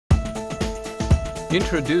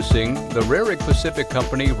Introducing the Rehrig Pacific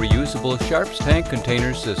Company Reusable Sharps Tank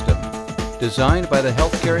Container System, designed by the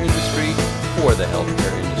healthcare industry for the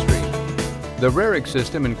healthcare industry. The Rehrig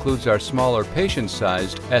system includes our smaller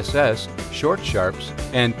patient-sized SS short sharps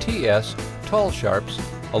and TS tall sharps,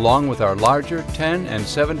 along with our larger 10 and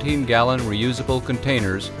 17-gallon reusable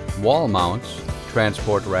containers, wall mounts,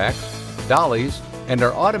 transport racks, dollies, and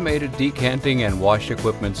our automated decanting and wash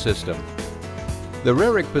equipment system. The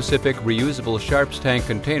Rehrig Pacific Reusable Sharps Tank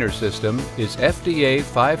Container System is FDA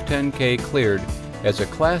 510(k) cleared as a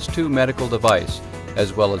Class II medical device,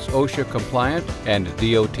 as well as OSHA compliant and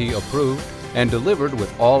DOT approved, and delivered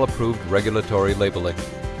with all approved regulatory labeling.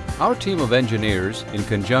 Our team of engineers, in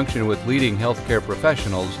conjunction with leading healthcare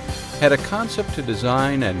professionals, had a concept to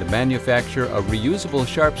design and manufacture a reusable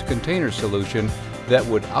sharps container solution that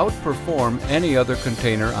would outperform any other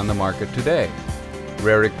container on the market today.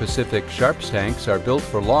 Rehrig Pacific Sharps tanks are built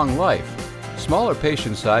for long life. Smaller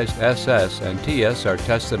patient-sized SS and TS are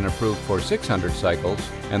tested and approved for 600 cycles,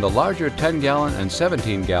 and the larger 10-gallon and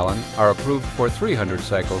 17-gallon are approved for 300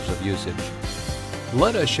 cycles of usage.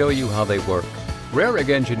 Let us show you how they work. Rehrig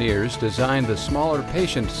engineers designed the smaller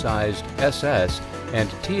patient-sized SS and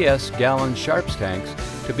TS gallon Sharps tanks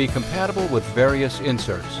to be compatible with various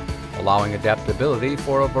inserts, allowing adaptability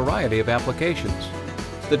for a variety of applications.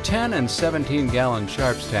 The 10 and 17-gallon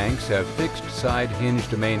Sharps tanks have fixed side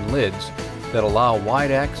hinged main lids that allow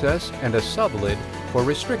wide access and a sublid for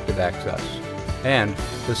restricted access. And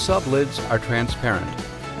the sublids are transparent,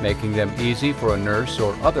 making them easy for a nurse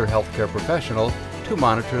or other healthcare professional to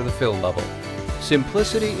monitor the fill level.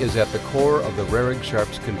 Simplicity is at the core of the Rehrig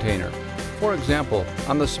Sharps container. For example,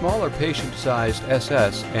 on the smaller patient-sized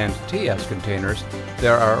SS and TS containers,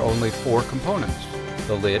 there are only 4 components: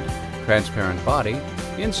 the lid, transparent body,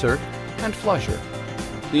 insert, and flusher.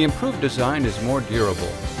 The improved design is more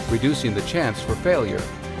durable, reducing the chance for failure.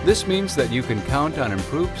 This means that you can count on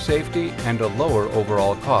improved safety and a lower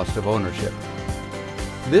overall cost of ownership.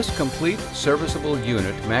 This complete serviceable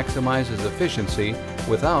unit maximizes efficiency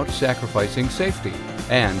without sacrificing safety,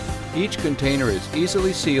 and each container is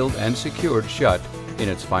easily sealed and secured shut in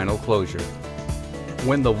its final closure.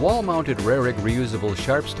 When the wall-mounted Rehrig reusable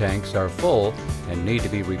Sharps tanks are full and need to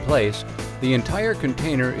be replaced, the entire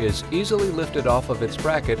container is easily lifted off of its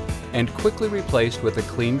bracket and quickly replaced with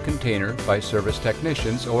a clean container by service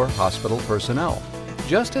technicians or hospital personnel.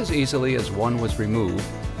 Just as easily as one was removed,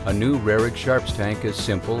 a new Rehrig Sharps tank is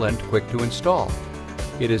simple and quick to install.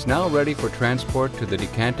 It is now ready for transport to the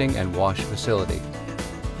decanting and wash facility.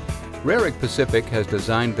 Rehrig Pacific has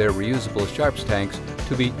designed their reusable Sharps tanks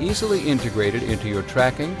to be easily integrated into your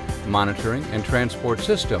tracking, monitoring, and transport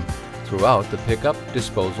system throughout the pickup,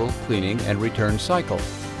 disposal, cleaning, and return cycle.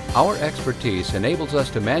 Our expertise enables us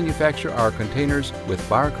to manufacture our containers with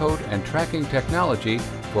barcode and tracking technology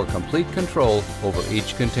for complete control over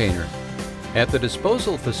each container. At the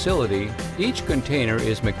disposal facility, each container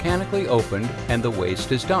is mechanically opened and the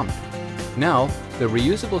waste is dumped. Now, the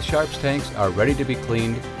reusable Sharps tanks are ready to be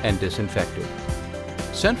cleaned and disinfected.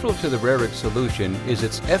 Central to the Rehrig solution is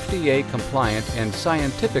its FDA-compliant and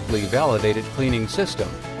scientifically validated cleaning system,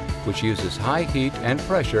 which uses high heat and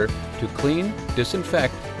pressure to clean,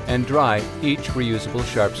 disinfect, and dry each reusable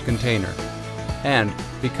Sharps container. And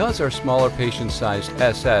because our smaller patient-sized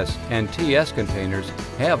SS and TS containers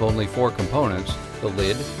have only 4 components, the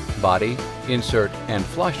lid, body, insert, and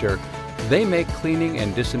flusher, they make cleaning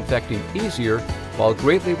and disinfecting easier while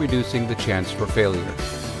greatly reducing the chance for failure.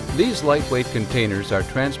 These lightweight containers are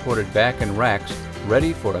transported back in racks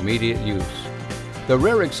ready for immediate use. The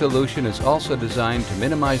Rehrig solution is also designed to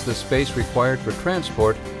minimize the space required for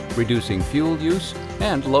transport, reducing fuel use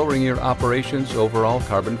and lowering your operation's overall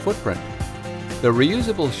carbon footprint. The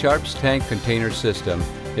reusable Sharps tank container system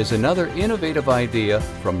is another innovative idea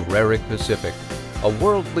from Rehrig Pacific, a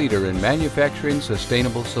world leader in manufacturing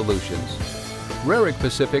sustainable solutions. Rehrig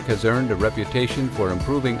Pacific has earned a reputation for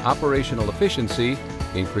improving operational efficiency,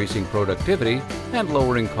 increasing productivity, and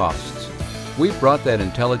lowering costs. We've brought that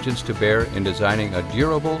intelligence to bear in designing a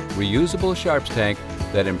durable, reusable Sharps tank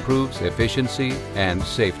that improves efficiency and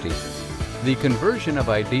safety. The conversion of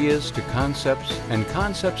ideas to concepts and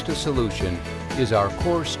concepts to solution is our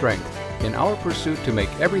core strength in our pursuit to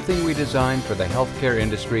make everything we design for the healthcare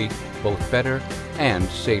industry both better and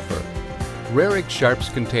safer. Rehrig Sharps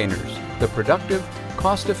Containers, the productive,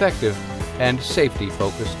 cost-effective, and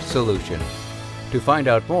safety-focused solution. To find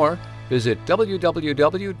out more, visit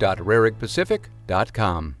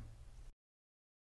www.rehrigpacific.com.